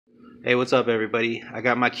Hey, what's up, everybody? I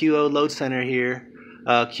got my QO load center here,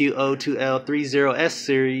 QO2L30S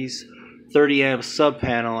series, 30 amp sub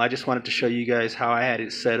panel. I just wanted to show you guys how I had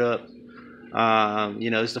it set up.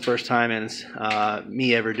 It's the first time and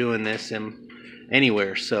me ever doing this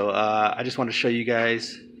anywhere. So I just wanted to show you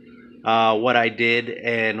guys what I did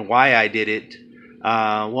and why I did it.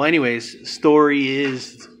 Anyways, story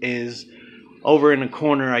is over in the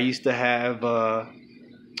corner. I used to have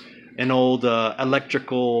an old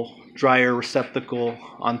electrical dryer receptacle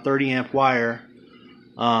on 30 amp wire.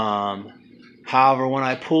 However, when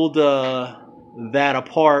I pulled that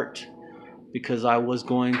apart, because I was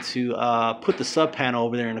going to put the sub panel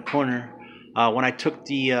over there in the corner, when I took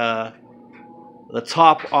the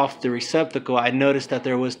top off the receptacle, I noticed that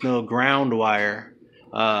there was no ground wire.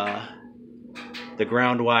 The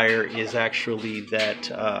ground wire is actually that.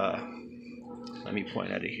 Let me point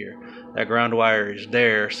at it here. That ground wire is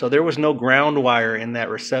there, so there was no ground wire in that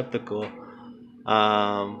receptacle.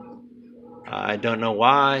 I don't know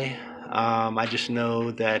why. I just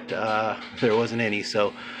know that there wasn't any.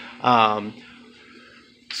 So I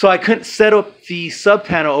couldn't set up the sub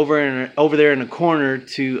panel over there in the corner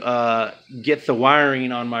to get the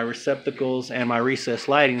wiring on my receptacles and my recessed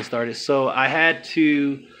lighting started. So I had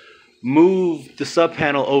to move the sub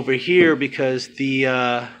panel over here because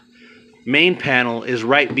the main panel is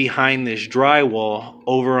right behind this drywall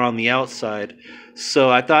over on the outside.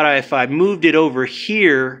 So I thought if I moved it over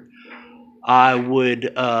here, I would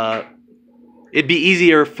it'd be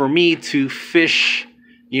easier for me to fish,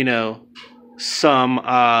 some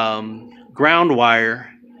ground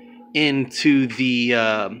wire into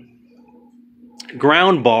the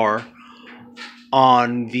ground bar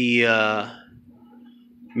on the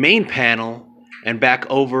main panel and back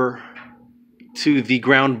over to the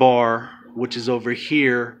ground bar, which is over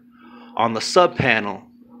here on the sub panel,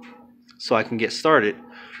 so I can get started.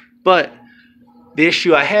 But the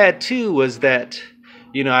issue I had too was that,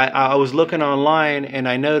 I was looking online and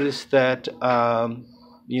I noticed that, or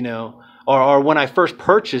when I first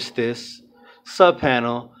purchased this sub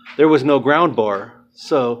panel, there was no ground bar.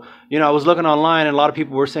 So, I was looking online and a lot of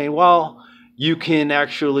people were saying, well, you can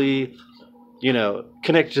actually,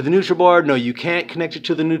 connect it to the neutral bar. No, you can't connect it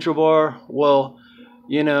to the neutral bar. Well,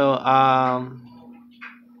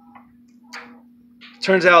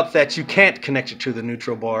 turns out that you can't connect it to the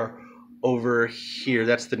neutral bar over here.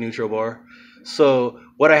 That's the neutral bar. So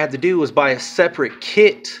what I had to do was buy a separate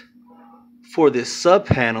kit for this sub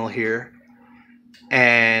panel here,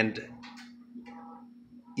 and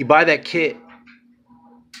you buy that kit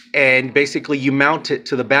and basically you mount it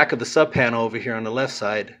to the back of the sub panel over here on the left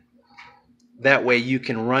side. That way you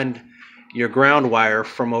can run your ground wire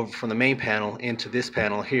from the main panel into this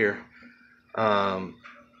panel here.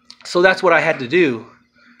 So that's what I had to do.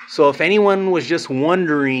 So if anyone was just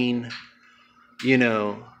wondering,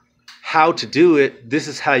 how to do it, this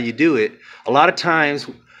is how you do it. A lot of times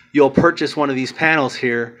you'll purchase one of these panels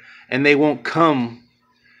here and they won't come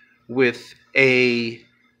with a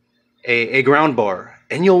ground bar,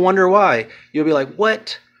 and you'll wonder why. You'll be like,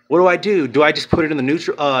 what do I do? Do I just put it in the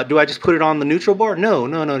neutral? Do I just put it on the neutral bar?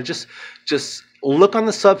 No. Just look on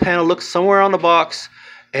the sub panel, look somewhere on the box,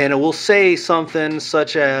 and it will say something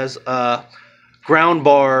such as ground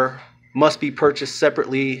bar must be purchased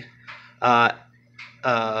separately. Must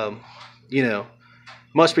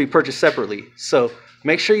be purchased separately. So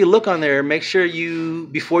make sure you look on there. Make sure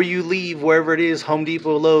before you leave wherever it is, Home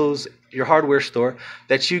Depot, Lowe's, your hardware store,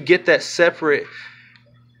 that you get that separate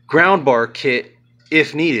ground bar kit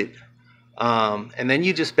if needed. And then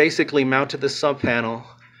you just basically mount to the sub panel,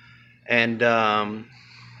 and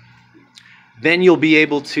then you'll be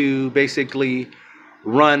able to basically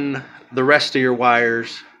run the rest of your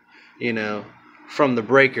wires, from the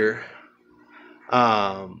breaker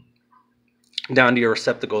down to your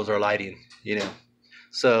receptacles or lighting,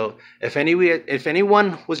 So if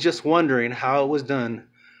anyone was just wondering how it was done,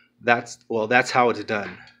 that's how it's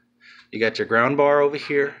done. You got your ground bar over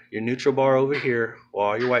here, your neutral bar over here, where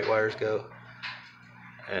all your white wires go,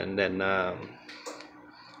 and then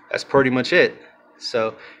that's pretty much it.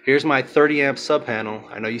 So here's my 30 amp sub panel.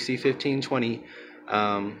 I know you see 15, 20.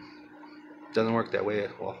 Doesn't work that way.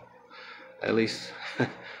 Well, at least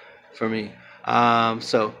for me.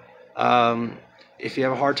 If you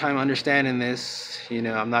have a hard time understanding this,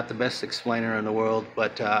 I'm not the best explainer in the world,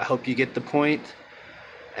 but I hope you get the point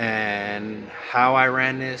and how I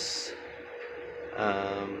ran this.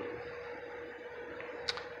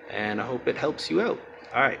 And I hope it helps you out.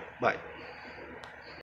 All right, bye.